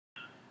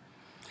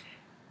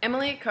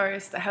Emily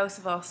Carr's The House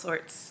of All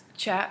Sorts,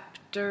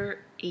 Chapter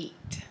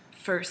 8,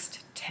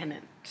 First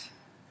Tenant.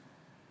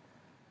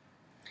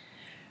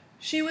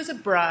 She was a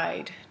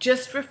bride,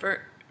 just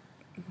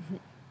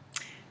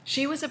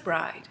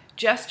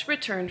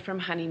returned from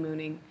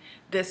honeymooning,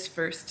 this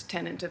first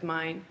tenant of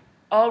mine.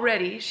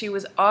 Already she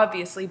was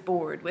obviously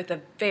bored with a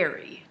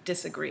very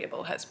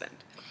disagreeable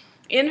husband.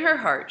 In her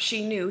heart,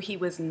 she knew he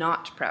was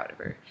not proud of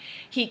her.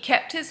 He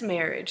kept his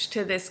marriage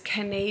to this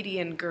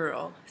Canadian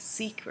girl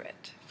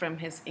secret from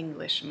his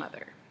English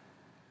mother.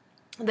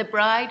 The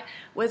bride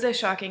was a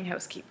shocking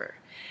housekeeper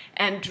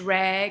and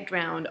dragged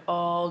round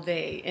all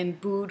day in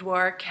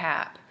boudoir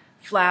cap,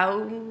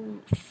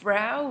 frowsy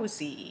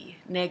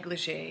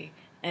negligee,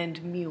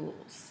 and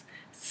mules.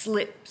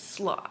 Slip,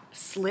 slop,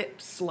 slip,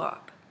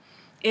 slop.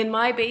 In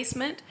my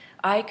basement,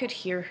 I could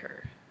hear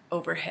her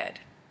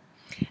overhead.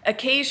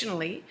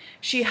 Occasionally,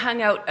 she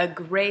hung out a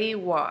gray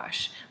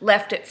wash,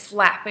 left it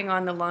flapping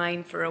on the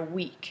line for a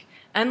week,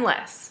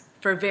 unless,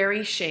 for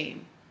very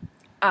shame,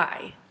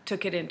 I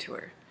took it into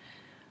her.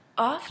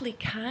 "Awfully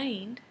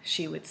kind,"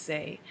 she would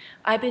say.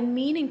 "I've been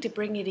meaning to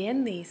bring it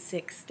in these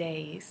 6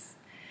 days."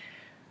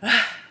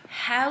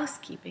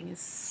 Housekeeping is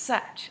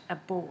such a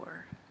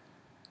bore.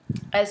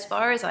 As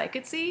far as I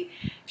could see,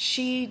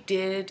 she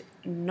did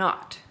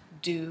not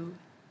do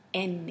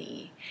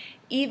any.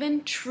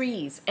 Even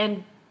trees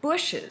and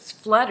bushes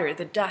flutter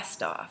the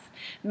dust off,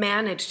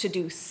 manage to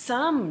do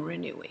some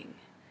renewing.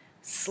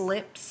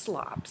 Slip,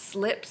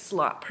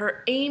 slop,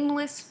 her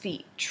aimless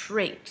feet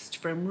traipsed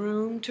from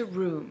room to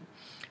room.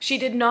 She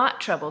did not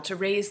trouble to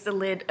raise the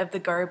lid of the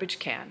garbage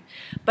can,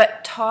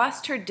 but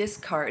tossed her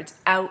discards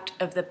out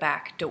of the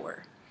back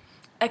door.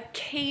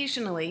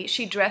 Occasionally,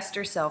 she dressed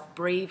herself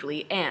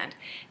bravely and,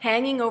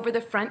 hanging over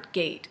the front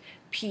gate,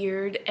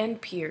 peered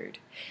and peered.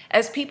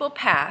 As people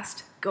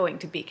passed, going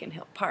to Beacon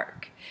Hill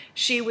Park,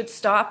 she would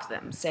stop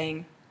them,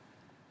 saying,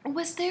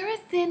 "Was there a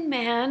thin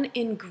man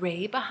in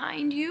gray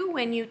behind you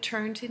when you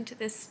turned into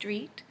this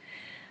street?"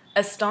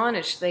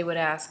 Astonished, they would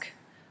ask,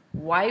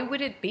 "Why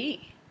would it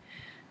be?"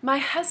 "My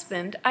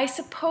husband, I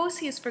suppose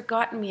he has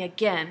forgotten me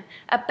again.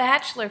 A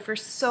bachelor for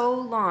so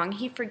long,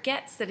 he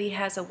forgets that he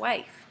has a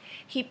wife.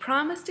 He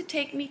promised to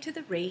take me to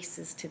the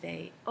races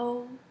today.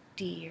 Oh,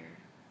 dear."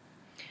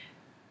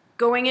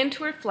 Going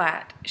into her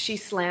flat, she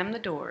slammed the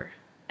door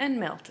and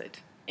melted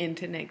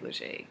into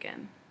negligee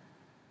again.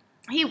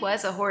 He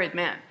was a horrid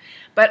man,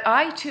 but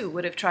I too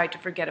would have tried to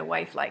forget a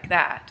wife like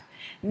that.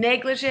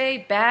 Negligee,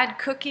 bad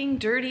cooking,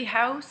 dirty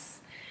house.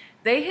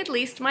 They had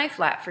leased my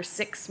flat for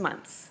 6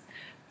 months.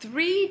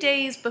 3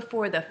 days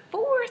before the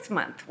 4th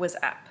month was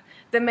up,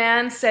 the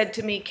man said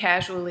to me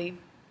casually,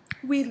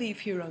 "We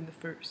leave here on the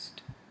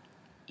 1st.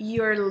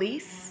 "Your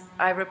lease?"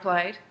 I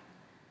replied.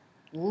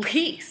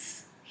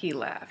 "Lease?" he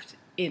laughed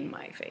in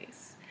my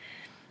face.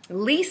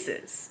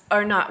 "Leases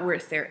are not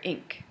worth their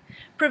ink.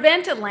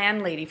 Prevent a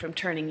landlady from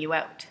turning you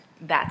out.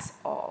 That's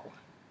all."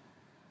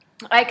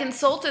 I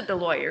consulted the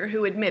lawyer,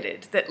 who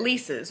admitted that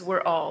leases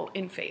were all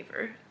in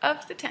favor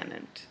of the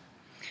tenant.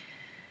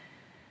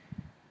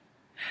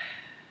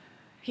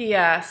 He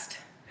asked,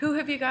 "Who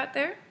have you got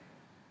there?"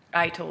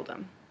 I told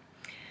him.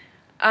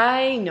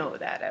 "I know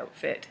that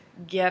outfit.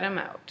 Get 'em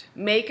out.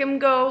 Make 'em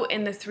go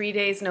in the 3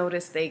 days'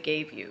 notice they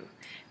gave you.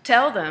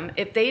 Tell them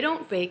if they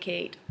don't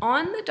vacate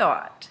on the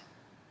dot,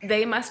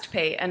 they must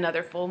pay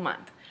another full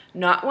month.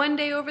 Not 1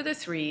 day over the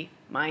 3,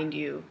 mind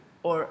you,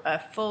 or a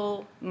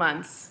full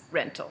month's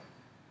rental."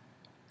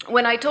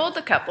 When I told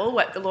the couple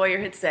what the lawyer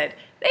had said,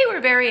 they were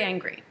very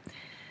angry,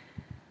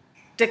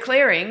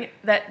 declaring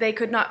that they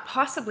could not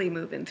possibly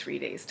move in 3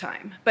 days'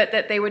 time, but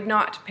that they would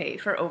not pay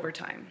for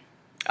overtime.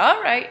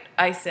 "All right,"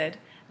 I said.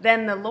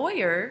 Then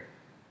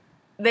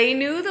they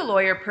knew the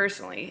lawyer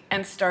personally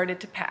and started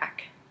to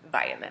pack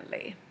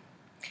violently.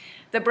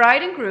 The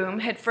bride and groom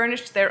had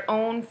furnished their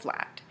own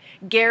flat,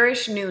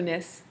 garish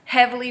newness,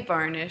 heavily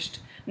varnished,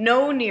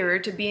 no nearer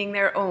to being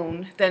their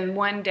own than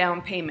 1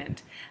 down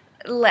payment.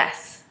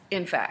 Less,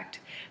 in fact,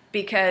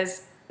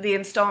 because the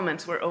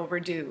installments were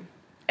overdue,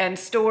 and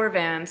store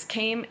vans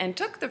came and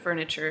took the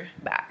furniture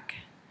back.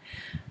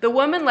 The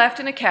woman left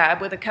in a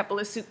cab with a couple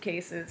of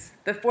suitcases.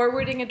 The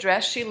forwarding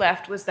address she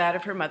left was that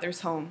of her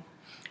mother's home.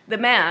 The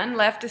man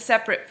left a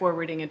separate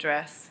forwarding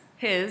address.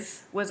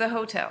 His was a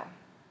hotel.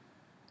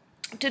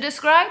 To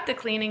describe the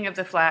cleaning of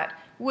the flat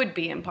would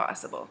be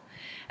impossible.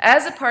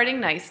 As a parting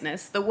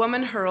niceness, the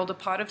woman hurled a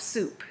pot of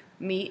soup,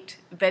 meat,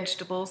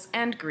 vegetables,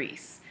 and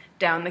grease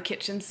down the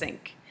kitchen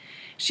sink.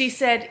 She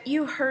said,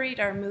 "You hurried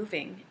our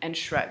moving," and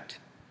shrugged.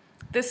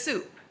 The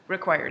soup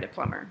required a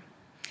plumber.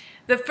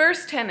 This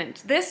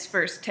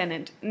first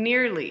tenant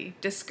nearly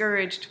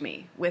discouraged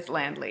me with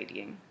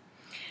landladying.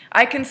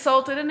 I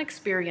consulted an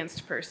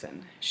experienced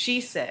person. She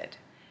said,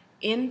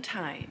 "In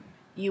time,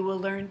 you will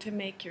learn to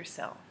make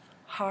yourself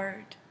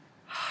hard,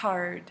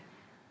 hard,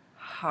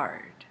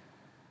 hard."